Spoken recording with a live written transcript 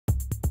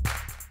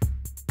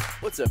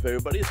What's up,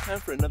 everybody? It's time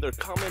for another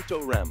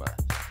Comment-O-RAMA.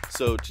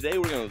 So today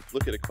we're going to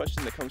look at a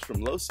question that comes from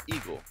Los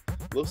Eagle.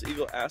 Los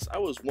Eagle asks, I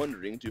was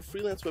wondering, do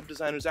freelance web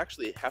designers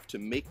actually have to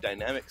make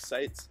dynamic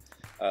sites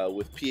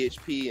with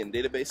PHP and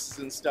databases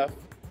and stuff?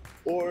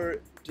 Or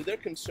do their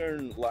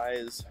concern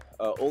lies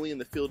only in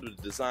the field of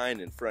design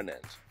and front end?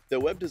 The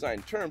web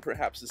design term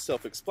perhaps is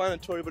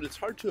self-explanatory, but it's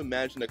hard to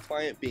imagine a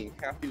client being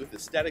happy with a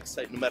static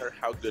site no matter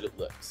how good it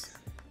looks.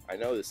 I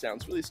know this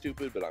sounds really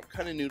stupid, but I'm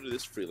kind of new to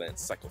this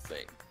freelance cycle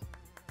thing.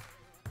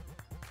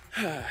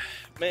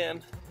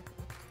 Man,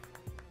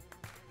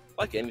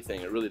 like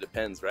anything, it really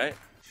depends, right?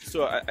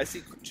 So I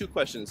see two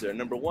questions there.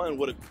 Number one,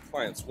 what do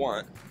clients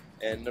want?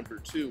 And number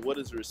two, what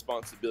is the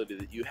responsibility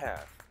that you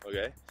have?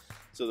 Okay,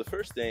 so the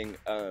first thing,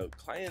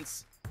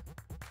 clients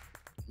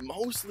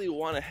mostly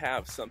want to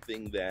have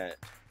something that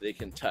they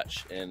can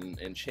touch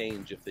and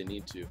change if they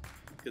need to,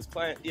 because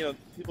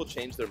people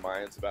change their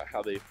minds about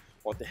how they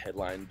want the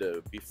headline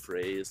to be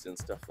phrased and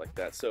stuff like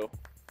that. So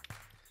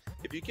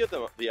if you give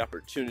them the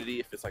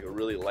opportunity, if it's like a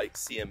really light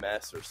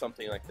CMS or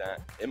something like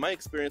that, in my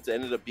experience, it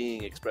ended up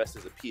being expressed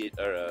as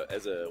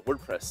as a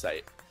WordPress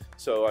site.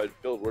 So I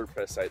build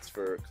WordPress sites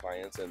for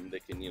clients, and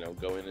they can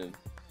go in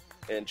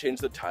and change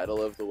the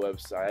title of the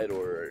website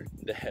or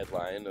the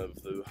headline of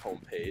the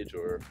homepage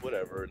or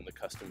whatever in the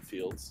custom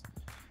fields.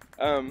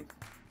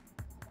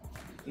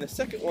 And the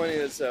second one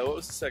is, what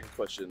was the second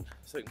question?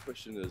 The second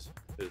question is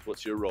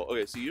what's your role?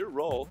 Okay, so your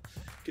role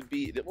could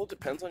be, well, it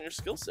depends on your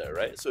skill set,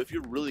 right? So if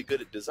you're really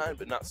good at design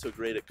but not so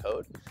great at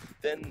code,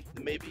 then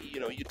maybe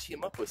you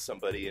team up with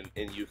somebody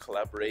and you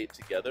collaborate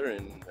together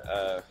and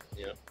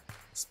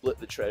split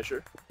the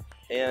treasure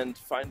and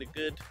find a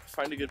good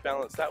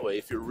balance that way.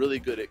 If you're really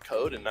good at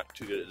code and not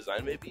too good at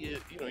design, maybe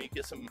you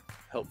get some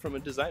help from a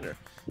designer.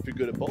 If you're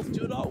good at both,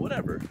 do it all.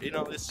 Whatever.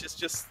 It's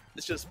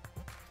just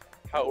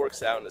how it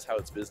works out, and is how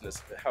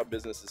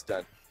business is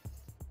done.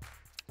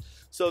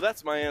 So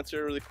that's my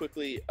answer really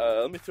quickly.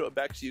 Let me throw it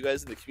back to you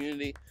guys in the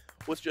community.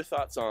 What's your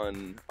thoughts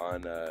on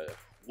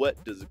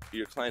what does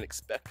your client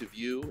expect of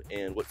you,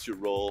 and what's your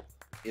role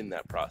in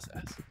that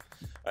process?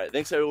 All right,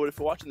 thanks everybody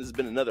for watching. This has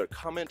been another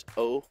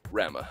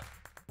Comment-O-RAMA.